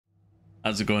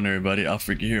How's it going, everybody?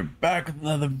 AlphaRique here, back with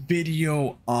another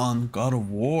video on God of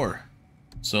War.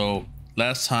 So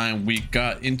last time we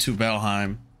got into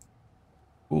Valheim.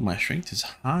 Oh, my strength is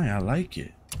high. I like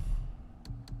it.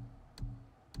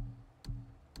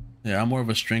 Yeah, I'm more of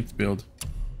a strength build.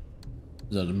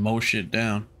 Just mow shit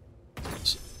down.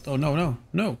 Oh no!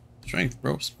 Strength,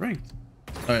 bro, strength.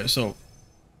 All right, so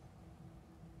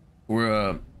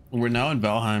we're now in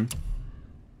Valheim,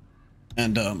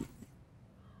 and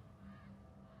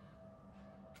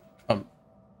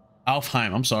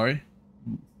Alfheim, I'm sorry.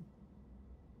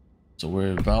 So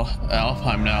we're at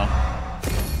Alfheim now,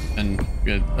 and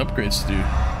we got upgrades to do.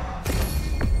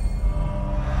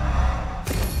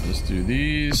 Let's do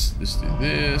these. Let's do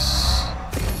this.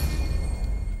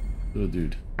 Oh,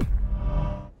 dude.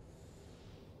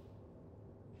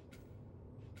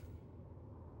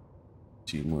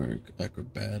 Teamwork,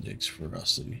 acrobatics,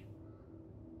 ferocity.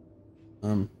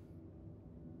 Do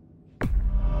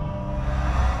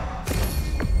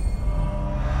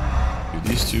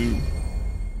these two.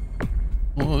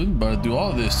 Oh, I'm about to do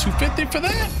all of this. 250 for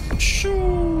that?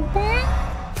 Shoo, boy.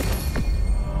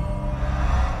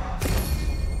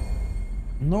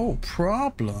 No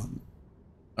problem.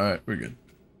 All right, we're good.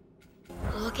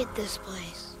 Look at this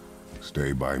place.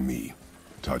 Stay by me.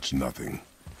 Touch nothing.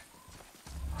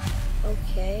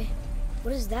 Okay.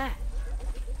 What is that?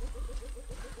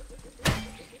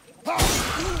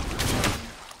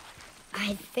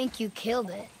 I think you killed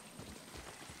it.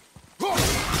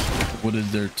 What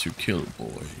is there to kill,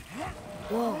 boy?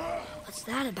 Whoa, what's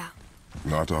that about?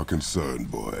 Not our concern,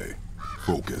 boy.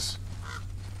 Focus.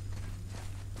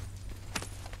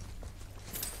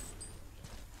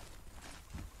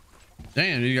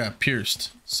 Damn, you got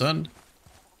pierced, son.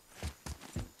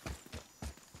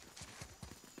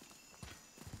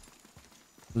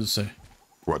 What does it say?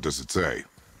 What does it say?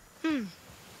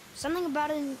 Something about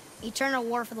an eternal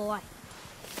war for the light.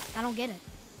 I don't get it.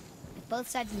 If both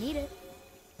sides need it,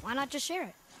 why not just share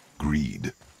it?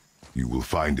 Greed. You will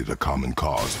find it a common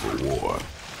cause for war.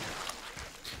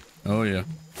 Oh, yeah.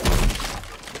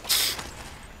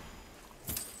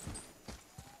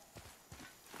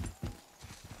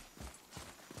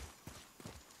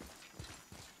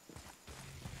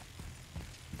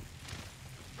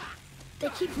 They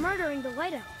keep murdering the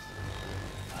lighthouse.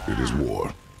 It is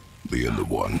war. The end of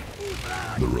one.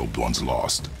 The robed one's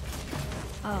lost.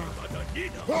 Oh.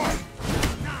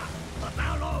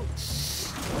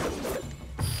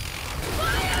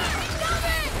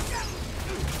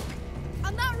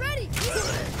 I'm not ready.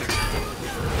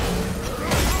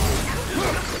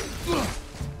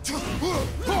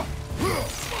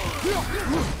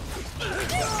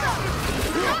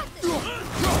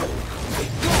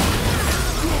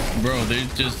 Bro, they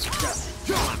just...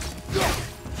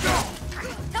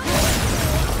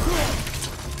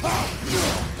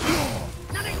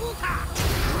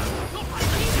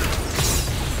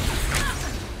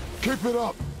 Keep it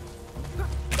up!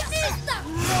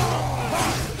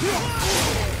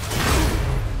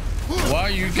 Why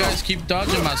you guys keep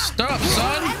dodging my stuff,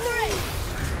 son?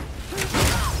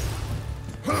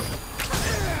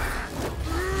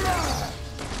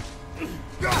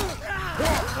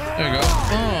 There you go.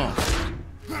 Oh.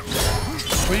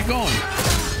 Where you going?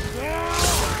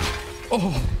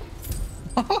 Oh.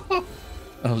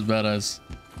 That was badass.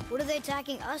 What are they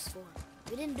attacking us for?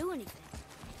 We didn't do anything.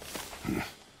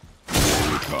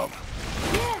 Here we come.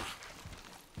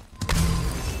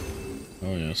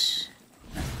 Oh, yes.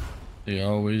 They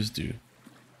always do.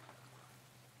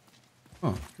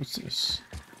 Oh, what's this?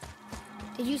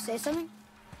 Did you say something?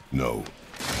 No.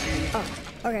 Oh,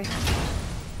 okay.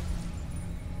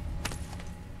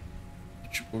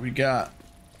 What we got?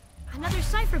 Another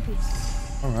cipher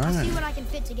piece. All I'll see right. what I can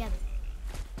fit together.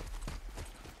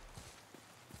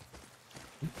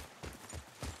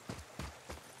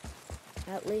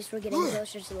 At least we're getting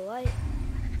closer to the light.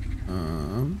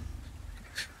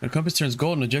 The compass turns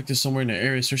gold and ejected somewhere in the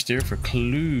area. Search the area for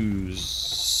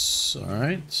clues. All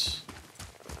right.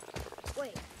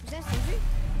 Wait, is that Sindri?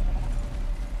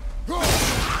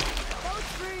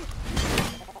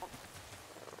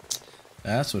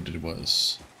 That's what it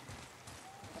was.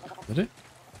 Did it?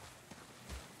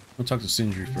 I'll talk to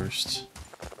Sindri first.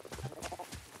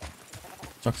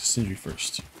 Talk to Sindri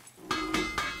first.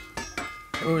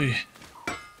 Oh yeah.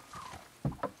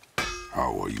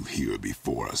 How are you here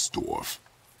before us, dwarf?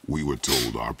 We were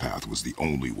told our path was the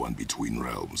only one between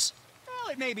realms. Well,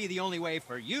 it may be the only way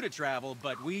for you to travel,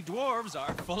 but we dwarves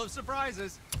are full of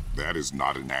surprises. That is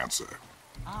not an answer.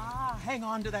 Ah, hang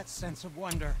on to that sense of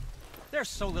wonder. There's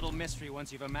so little mystery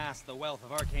once you've amassed the wealth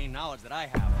of arcane knowledge that I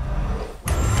have.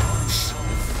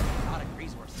 Exotic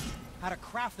resources. how to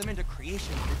craft them into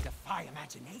creations that defy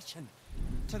imagination.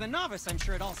 To the novice, I'm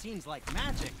sure it all seems like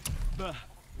magic. But,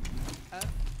 oh,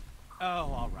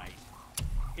 all right.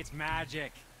 It's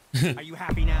magic. Are you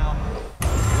happy now?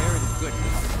 We're in good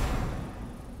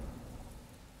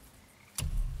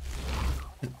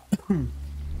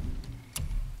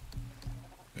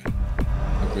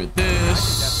Upgrade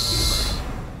this.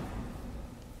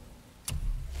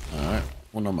 Alright,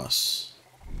 one más.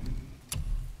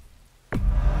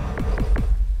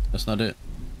 That's not it.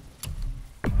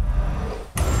 I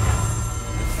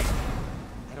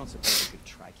don't suppose I could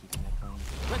try keeping that going.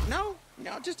 But no,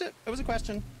 just it was a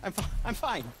question. I'm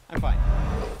fine.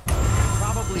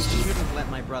 Probably shouldn't let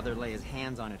my brother lay his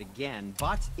hands on it again,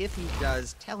 but if he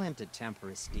does, tell him to temper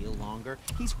his steel longer.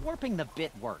 He's warping the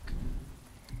bit work.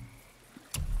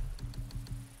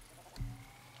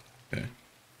 Okay.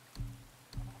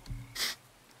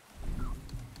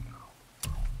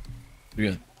 We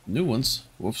got new ones.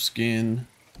 Wolf skin,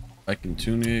 Viking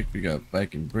tunic. We got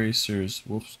Viking bracers,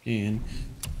 wolf skin,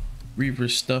 Reaver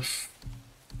stuff.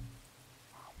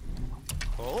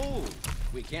 Oh,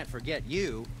 we can't forget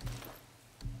you.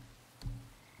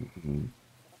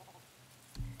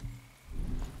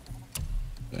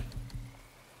 Okay.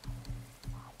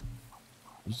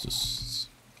 What's this?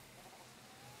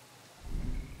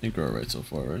 I think we're alright so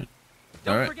far, right?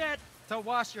 Don't forget to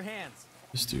wash your hands.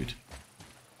 This dude.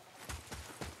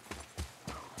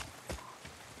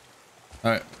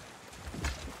 Alright.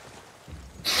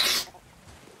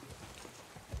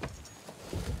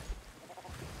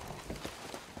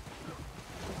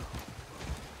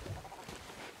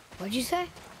 What'd you say?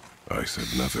 I said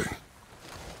nothing.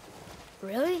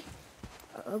 Really?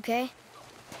 Okay.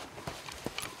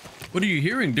 What are you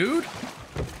hearing, dude?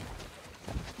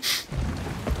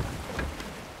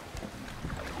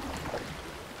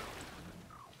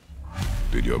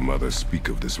 Did your mother speak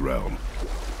of this realm?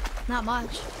 Not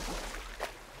much.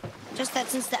 Just that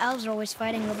since the elves are always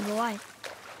fighting over the light,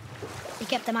 they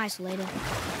kept them isolated.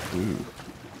 Ooh.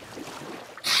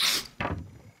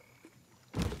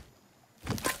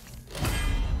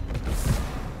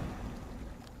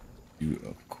 You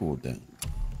are cool down.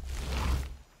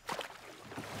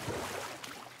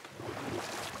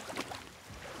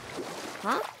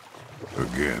 Huh?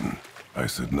 Again, I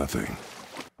said nothing.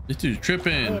 This dude's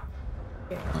tripping. Wait.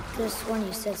 This one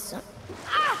you said something.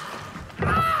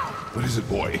 What is it,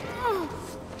 boy?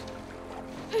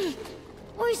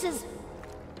 Voices.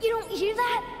 You don't hear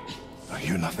that? I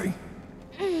hear nothing.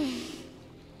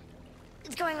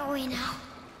 It's going away now.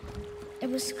 It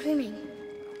was screaming.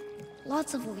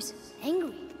 Lots of voices.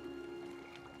 Angry.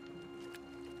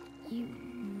 You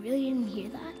really didn't hear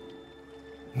that?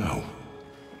 No.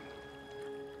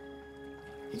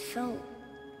 It felt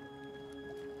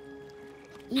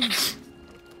evil.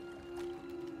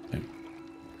 Okay.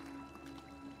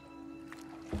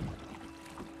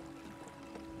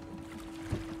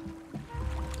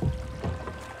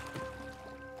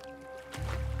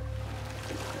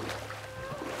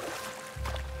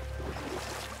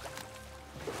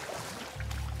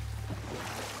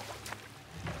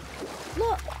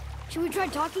 Look, should we try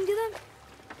talking to them?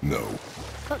 No.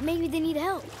 But maybe they need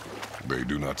help. They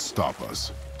do not stop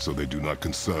us, so they do not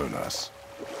concern us.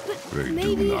 But They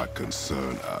maybe... do not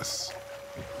concern us.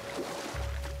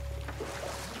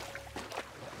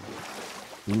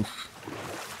 Oof.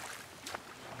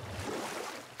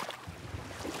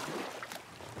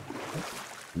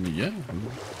 Yeah,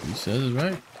 he says it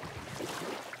right.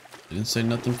 Didn't say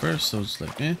nothing first, so it's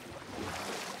like, eh.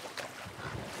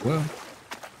 Well.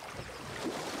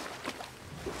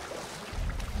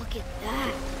 Look at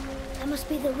that. That must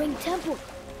be the Ring Temple.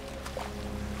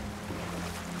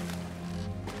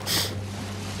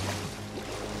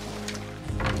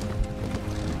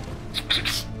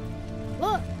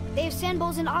 Look, they have sand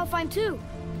bowls in Alfheim too.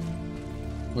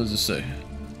 What does it say?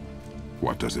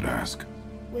 What does it ask?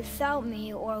 Without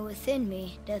me or within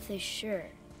me, death is sure.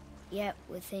 Yet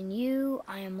within you,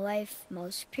 I am life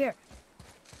most pure.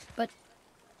 But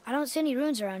I don't see any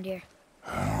runes around here.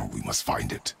 Oh, we must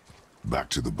find it. Back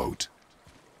to the boat.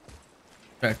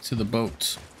 Back to the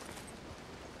boat.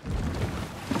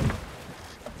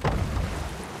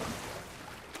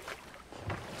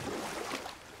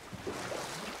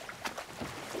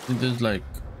 And there's like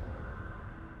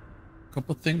a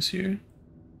couple things here.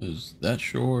 There's that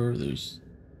shore. There's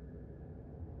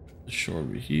the shore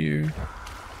over here.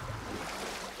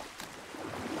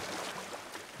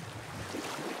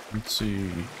 Let's see.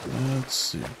 Let's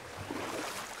see.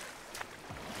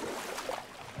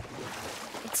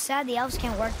 It's sad the elves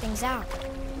can't work things out.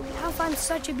 Alfheim's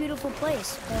such a beautiful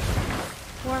place, but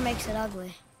war makes it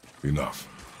ugly. Enough.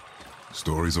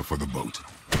 Stories are for the boat.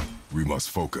 We must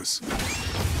focus.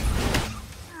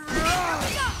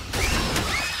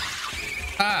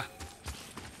 Ah!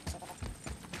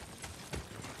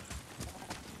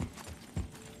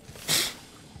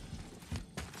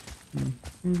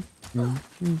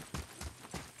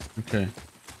 Okay.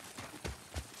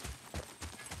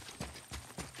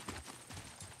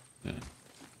 Yeah.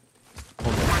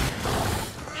 Hold on.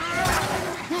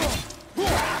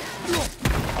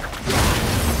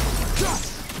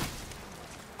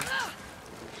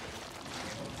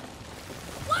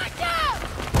 Watch out!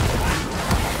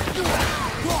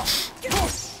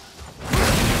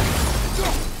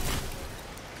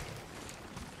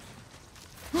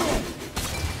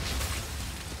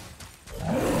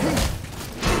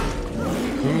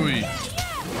 Ooh.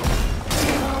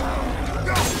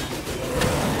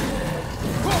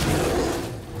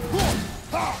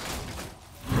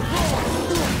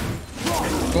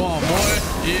 Go on, boy.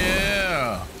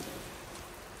 Yeah.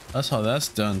 That's how that's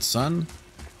done, son.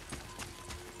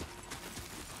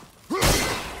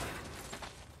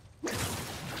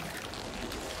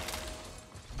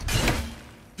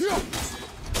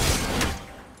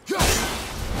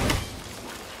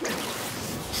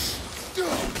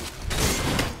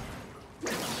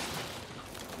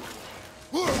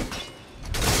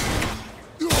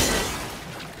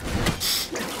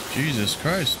 Jesus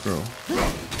Christ, bro.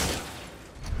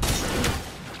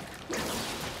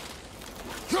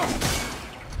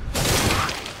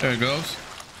 There it goes.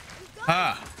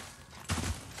 Ha!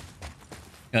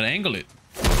 Gotta angle it.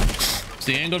 It's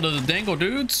the angle of the dangle,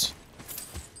 dudes.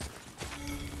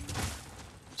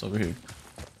 It's over here.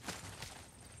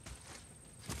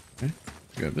 Okay,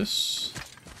 grab this.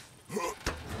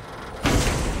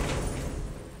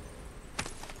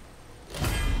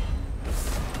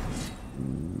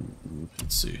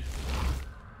 Let's see.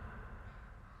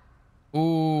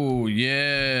 Oh,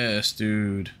 yes,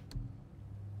 dude.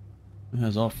 It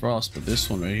has all frost, but this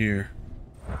one right here.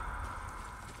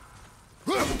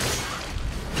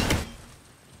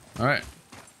 All right.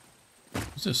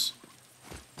 What's this?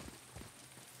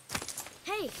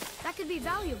 Hey, that could be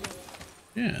valuable.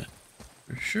 Yeah,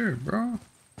 for sure, bro.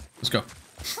 Let's go.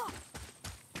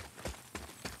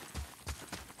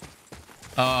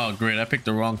 Oh, great. I picked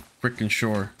the wrong freaking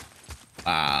shore.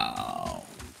 Wow.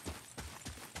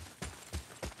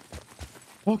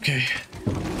 Okay.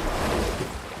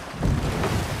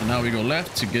 And now we go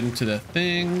left to get into that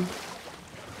thing.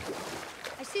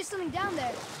 I see something down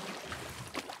there.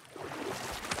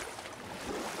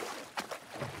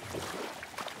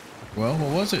 Well,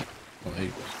 what was it? Oh, hey.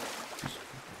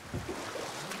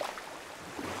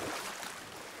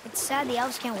 It's sad the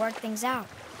elves can't work things out.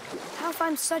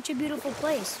 Alfheim's such a beautiful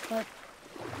place, but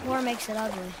war makes it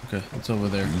ugly. Okay, it's over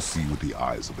there. You see with the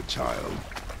eyes of a child.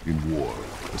 In war,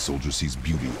 a soldier sees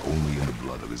beauty only in the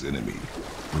blood of his enemy.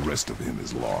 The rest of him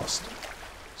is lost,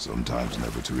 sometimes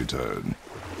never to return.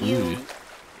 You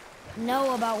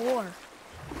know about war,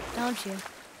 don't you?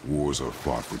 Wars are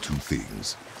fought for two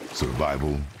things,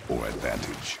 survival or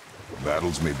advantage.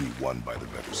 Battles may be won by the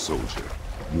better soldier.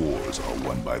 Wars are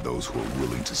won by those who are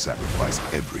willing to sacrifice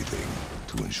everything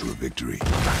to ensure victory.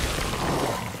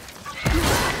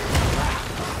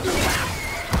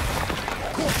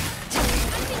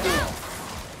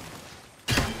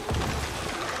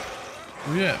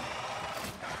 Yeah.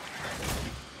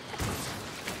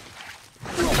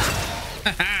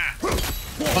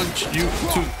 Punch you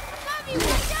too.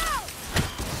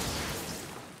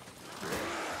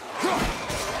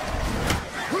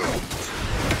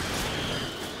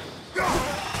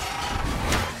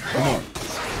 Come on.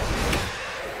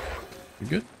 You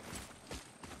good?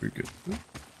 Pretty good.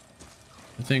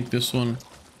 I think this one,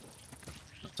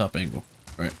 top angle,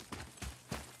 right?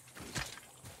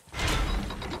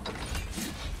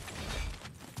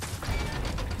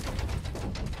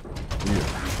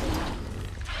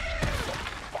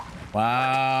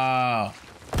 Wow.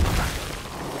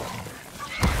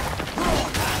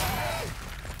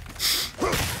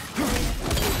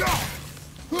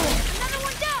 Another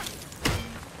one down.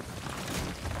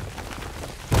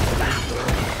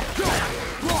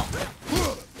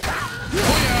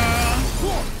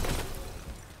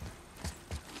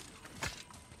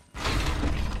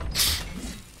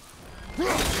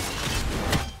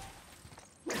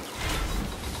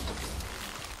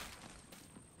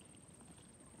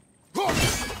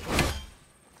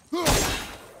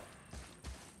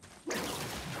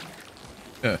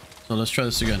 Yeah, so let's try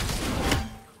this again.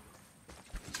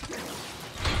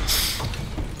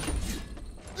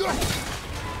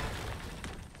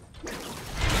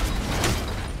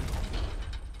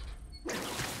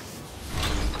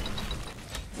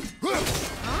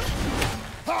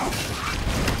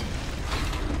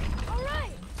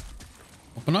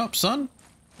 Open up, son.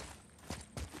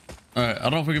 All right, I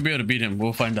don't know if we can be able to beat him.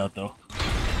 We'll find out though.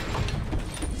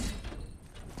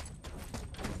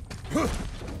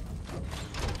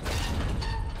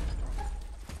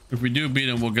 If we do beat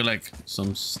him, we'll get like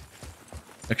some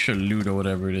extra loot or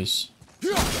whatever it is.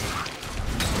 So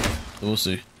we'll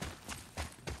see.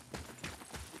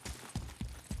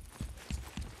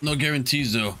 No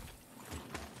guarantees though.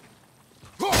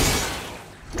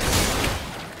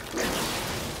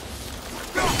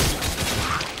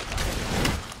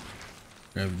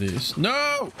 Grab this.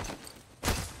 No!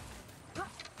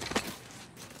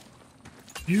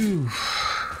 You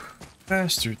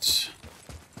bastards.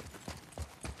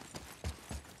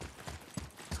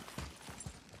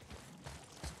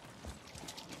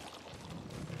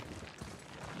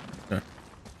 Okay.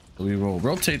 So we will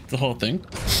rotate the whole thing.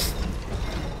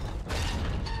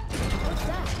 What's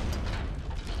that?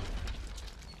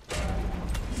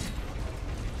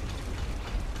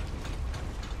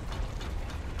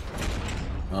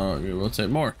 Oh, we rotate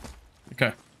more.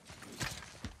 Okay.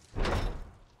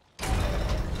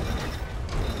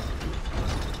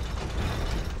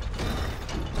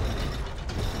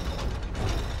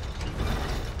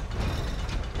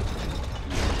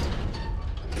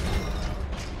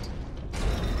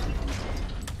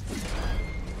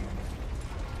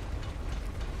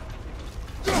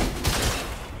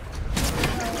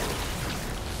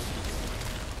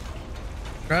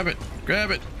 Grab it.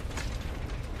 Grab it.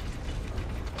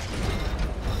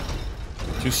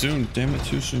 Too soon. Damn it,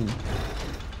 too soon.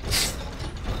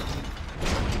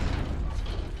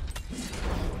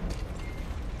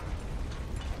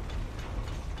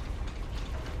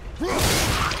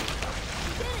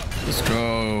 Let's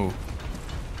go.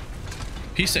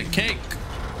 Piece of cake.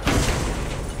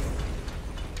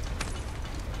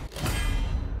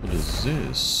 What is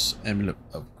this? Amulet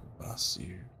of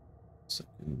Kvasir.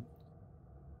 Second.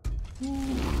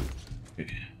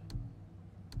 Okay.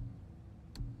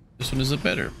 This one is a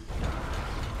better.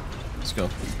 Let's go.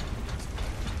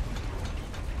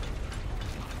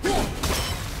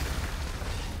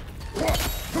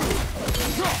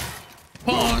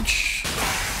 Punch.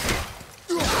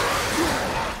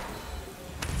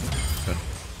 Okay.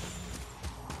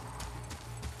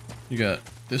 You got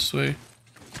this way.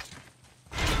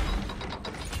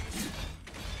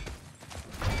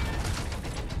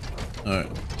 All right.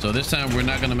 So this time we're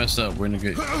not gonna mess up. We're gonna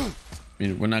get. I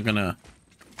mean, we're not gonna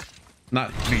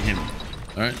not beat him.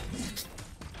 All right.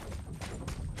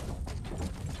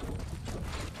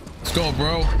 Let's go,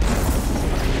 bro.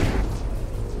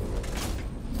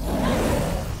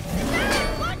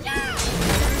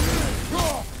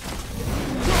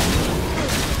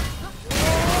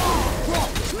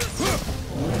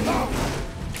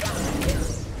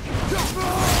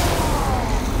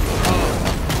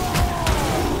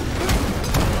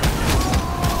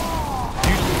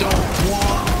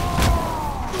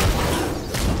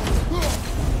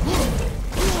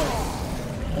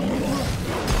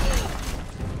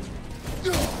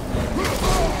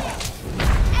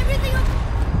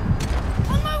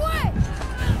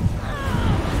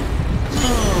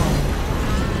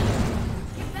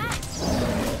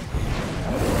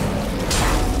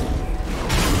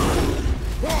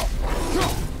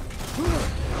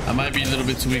 I might be a little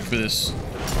bit too weak for this.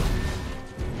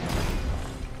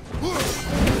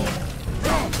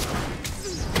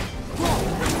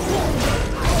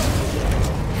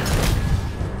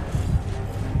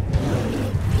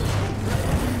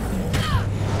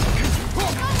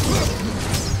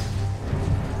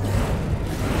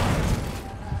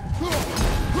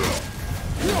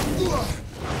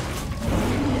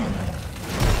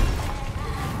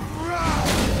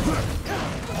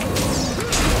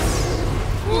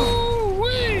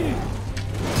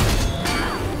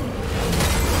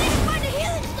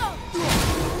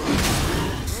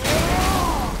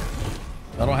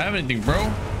 Anything,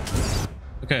 bro.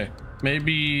 Okay,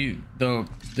 maybe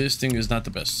this thing is not the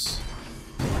best.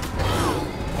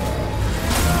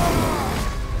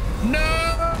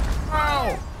 No!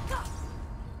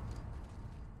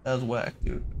 That's whack,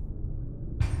 dude.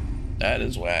 That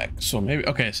is whack. So maybe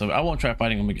okay. So I won't try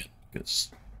fighting him again because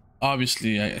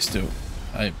obviously I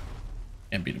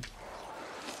can't beat him.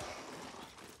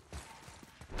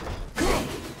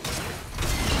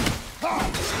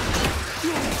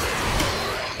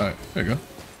 All right, there you go.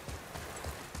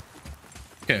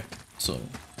 Okay, so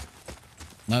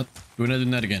we're not doing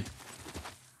that again.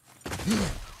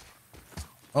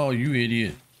 Oh, you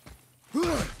idiot.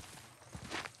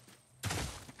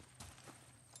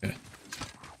 Okay.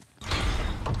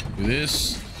 Do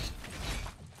this.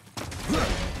 Go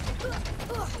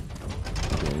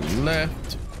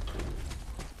left.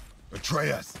 A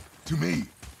Atreus, to me.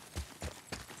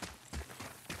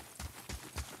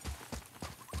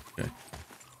 Okay.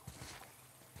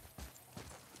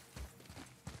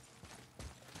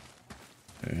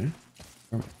 Okay.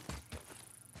 Oh.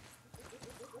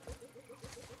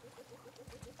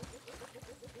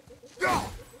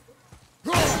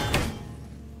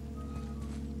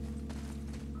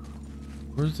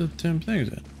 Where's the damn things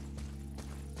at?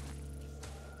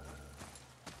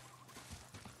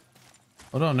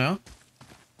 Hold on now.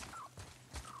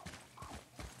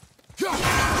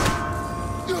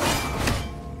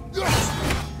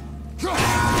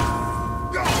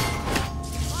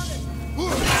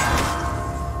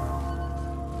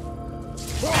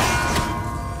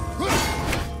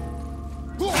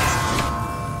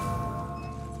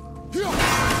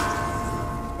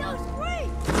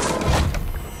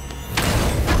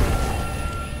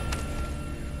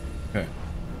 Okay.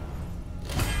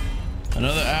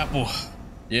 Another apple.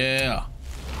 Yeah.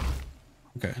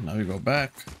 Okay, now we go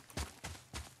back.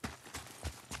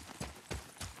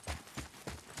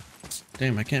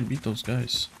 Damn, I can't beat those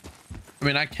guys. I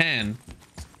mean, I can,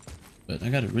 but I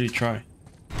gotta really try.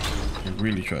 And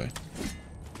really try.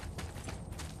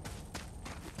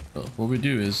 So what we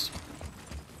do is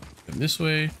go this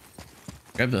way,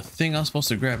 grab the thing I'm supposed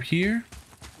to grab here.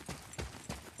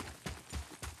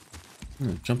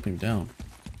 Jumping down.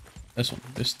 This one,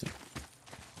 this thing.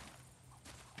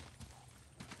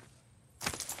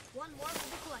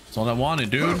 That's all I wanted,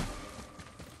 dude.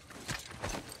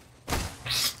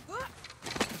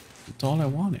 That's all I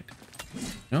wanted.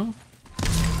 No?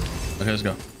 Okay, let's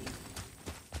go.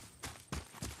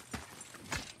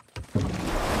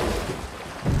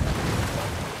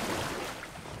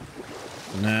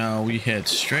 Now we head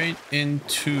straight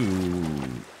into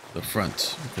the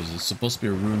front because it's supposed to be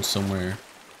a rune somewhere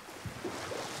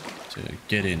to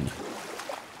get in.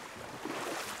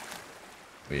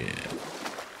 Oh, yeah.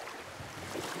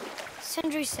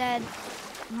 Sindri said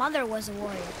Mother was a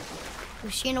warrior.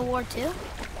 Was she in a war too?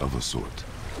 Of a sort.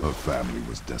 Her family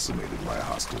was decimated by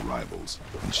hostile rivals,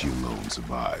 and she alone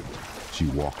survived. She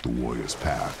walked the warrior's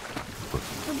path, but...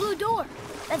 The blue door!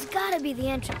 That's gotta be the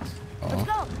entrance. Let's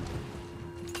go!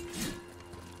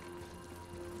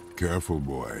 Careful,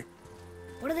 boy.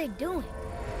 What are they doing?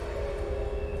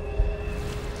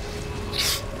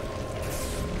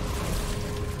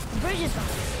 The bridge is gone.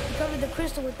 They covered the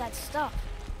crystal with that stuff.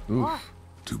 Why?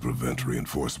 To prevent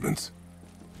reinforcements.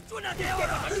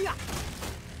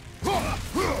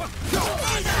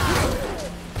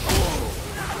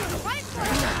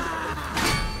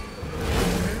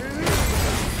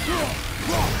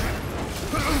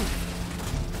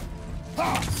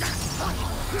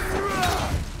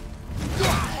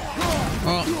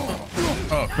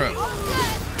 Oh crap.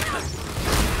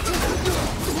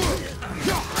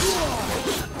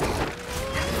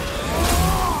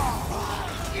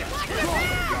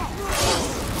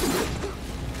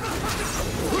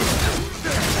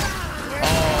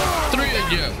 Oh, three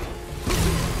of you.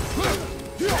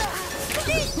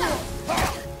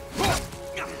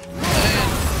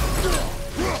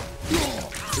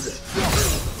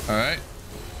 All right.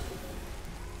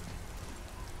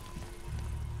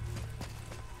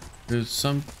 There's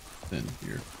something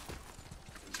here.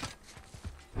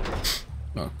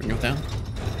 Oh, bring it down.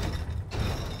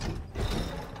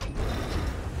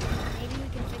 Maybe we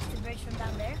can fix the bridge from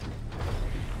down there?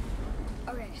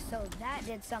 Okay, so that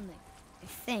did something. I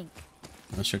think.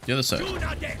 Let's check the other side.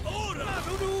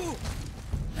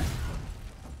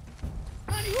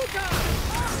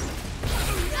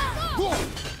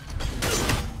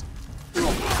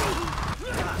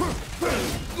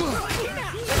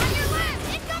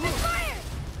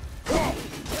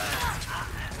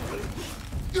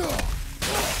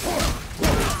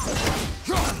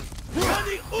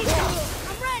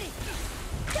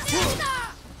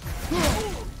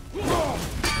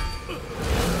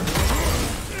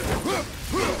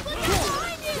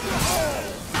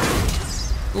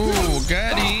 Ooh,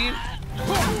 got him.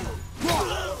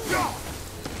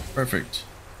 Perfect.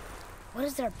 What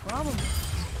is their problem?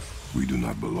 We do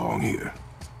not belong here.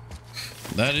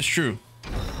 That is true.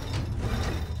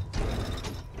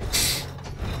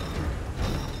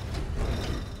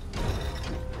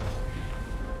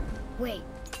 Wait,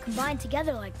 combined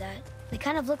together like that, they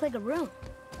kind of look like a room.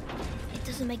 It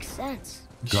doesn't make sense.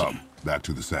 Come, back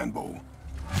to the sand bowl.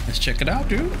 Let's check it out,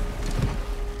 dude.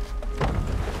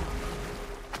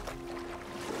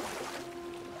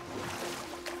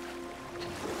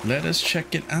 Let us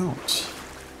check it out.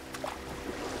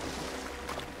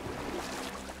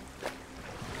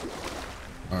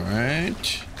 All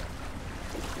right.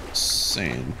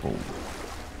 Sand bowl.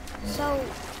 So,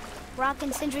 Rock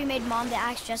and Sindri made Mom the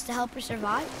axe just to help her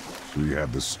survive? She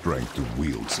had the strength to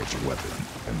wield such a weapon,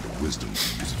 and the wisdom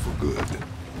to use it for good.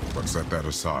 But set that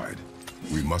aside.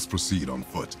 We must proceed on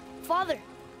foot. Father,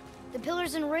 the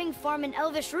pillars and ring form an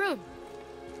elvish rune.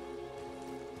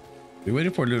 You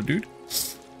waiting for it, little dude?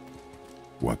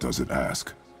 What does it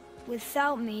ask?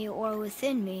 Without me or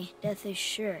within me, death is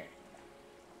sure.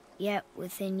 Yet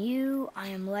within you, I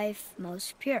am life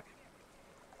most pure.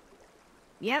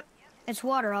 Yep, it's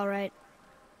water, all right.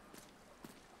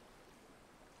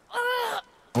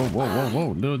 Whoa, whoa, whoa,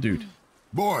 whoa, little dude.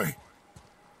 Boy!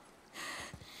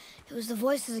 It was the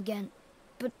voices again,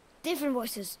 but different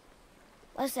voices.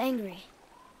 Less angry.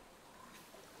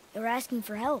 They were asking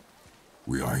for help.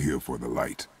 We are here for the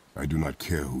light. I do not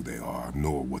care who they are,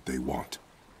 nor what they want.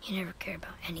 You never care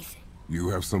about anything. You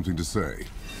have something to say?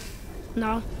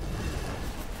 No.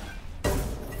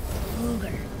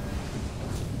 Luger.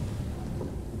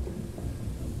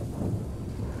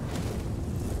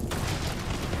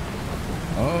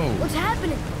 Oh. What's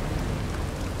happening?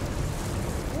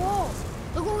 Whoa!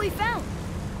 Look what we found!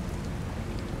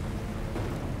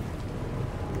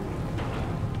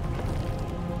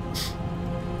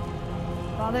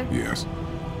 Father? Yes.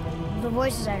 The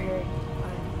voices I heard.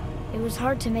 It was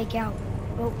hard to make out,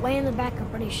 but way in the back I'm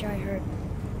pretty sure I heard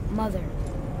Mother.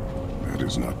 That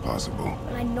is not possible.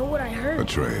 But I know what I heard.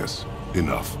 Atreus,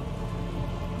 enough.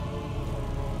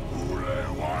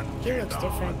 He looks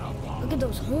different. Look at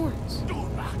those horns.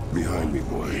 Behind me,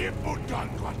 boy.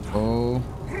 Oh.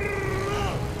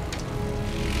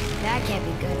 That can't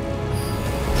be good.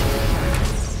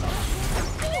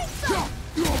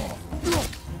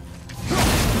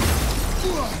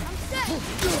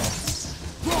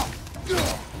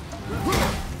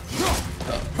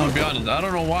 I'll be honest, I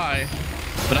don't know why,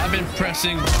 but I've been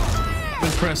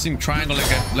pressing triangle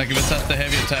like if it's at the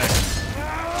heavy attack.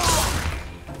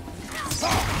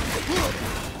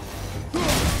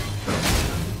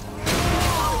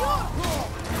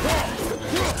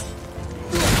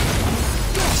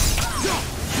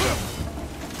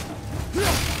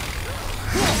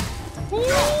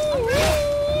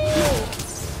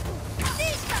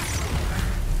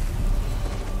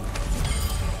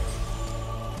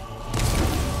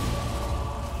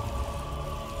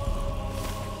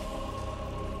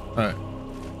 Alright.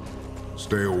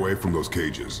 Stay away from those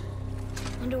cages.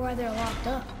 Wonder why they're locked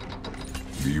up.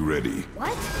 Be ready.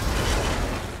 What?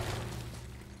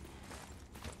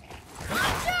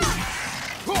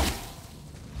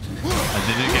 I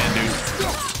did it again, dude.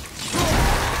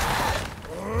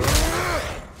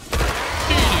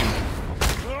 Eat him.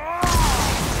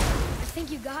 I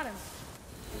think you got him.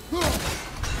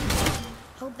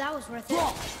 Hope that was worth it.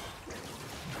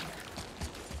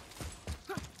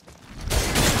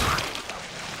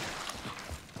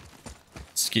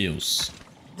 Skills.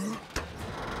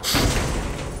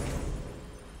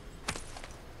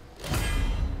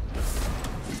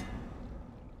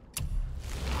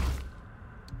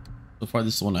 So far,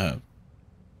 this is the one I have.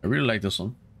 I really like this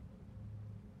one.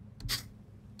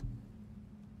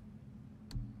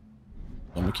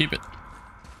 I'm gonna keep it.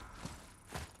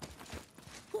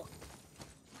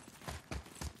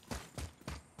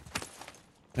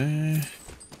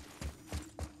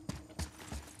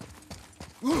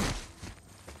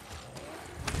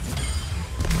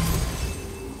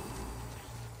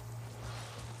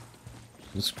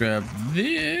 Let's grab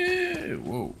this.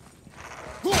 Whoa.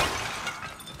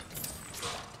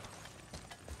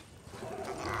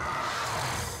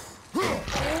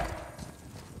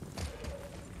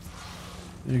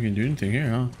 You can do anything here,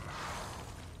 huh?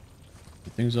 The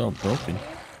thing's all broken.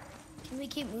 Can we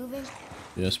keep moving?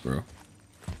 Yes, bro.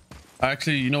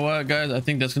 Actually, you know what, guys? I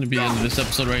think that's gonna be the end of this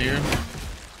episode right here,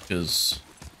 because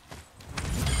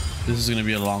this is gonna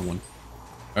be a long one.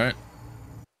 All right.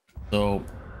 So,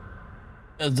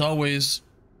 as always,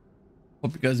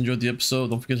 hope you guys enjoyed the episode.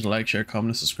 Don't forget to like, share, comment,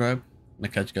 and subscribe. And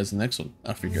I'll catch you guys in the next one.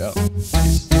 I'll figure out.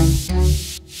 Peace.